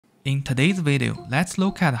In today's video, let's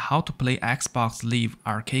look at how to play Xbox Live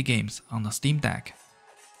arcade games on the Steam Deck.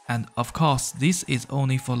 And of course, this is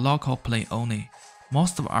only for local play only.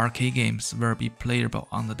 Most of arcade games will be playable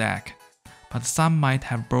on the deck, but some might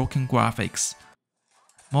have broken graphics.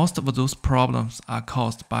 Most of those problems are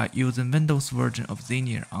caused by using Windows version of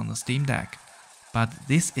Xenia on the Steam Deck, but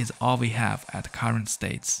this is all we have at current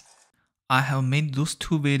states. I have made those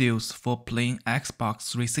two videos for playing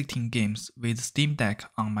Xbox 360 games with Steam Deck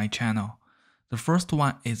on my channel. The first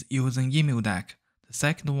one is using Emulator. The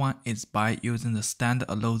second one is by using the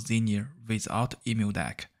standalone Xenia without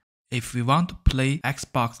Emulator. If we want to play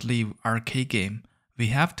Xbox Live arcade game, we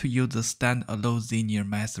have to use the standalone Xenia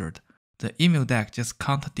method. The Emulator just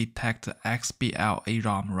can't detect the XBLA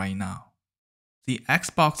ROM right now. The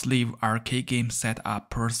Xbox Live arcade game setup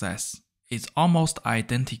process is almost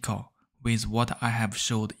identical with what I have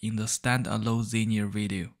showed in the standalone Xenia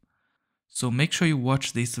video. So make sure you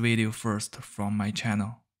watch this video first from my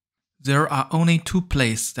channel. There are only two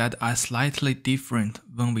places that are slightly different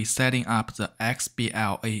when we setting up the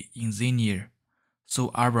XBLA in Xenia,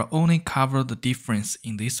 so I will only cover the difference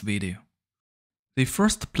in this video. The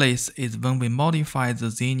first place is when we modify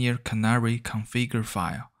the Xenia Canary configure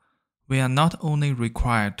file. We are not only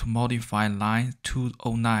required to modify line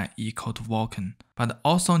 209 equal to Vulkan, but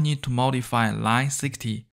also need to modify line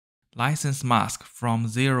 60 license mask from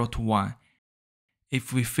 0 to 1.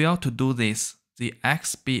 If we fail to do this, the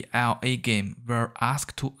XBLA game will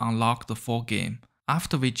ask to unlock the full game.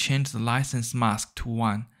 After we change the license mask to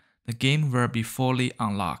 1, the game will be fully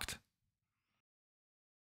unlocked.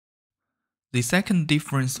 The second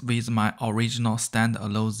difference with my original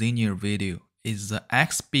standalone Xenia video is the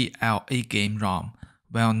XBLA game ROM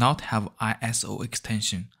will not have ISO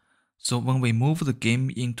extension, so when we move the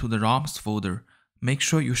game into the ROMs folder, make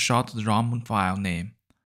sure you short the ROM file name.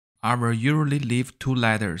 I will usually leave 2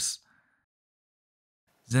 letters.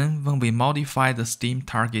 Then when we modify the Steam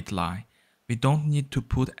target line, we don't need to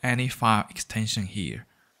put any file extension here,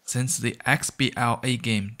 since the XBLA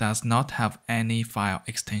game does not have any file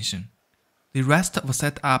extension. The rest of the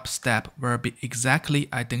setup step will be exactly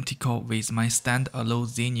identical with my standalone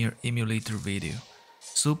Xenia emulator video,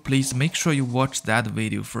 so please make sure you watch that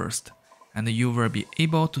video first, and you will be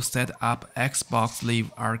able to set up Xbox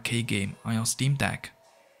Live arcade game on your Steam Deck.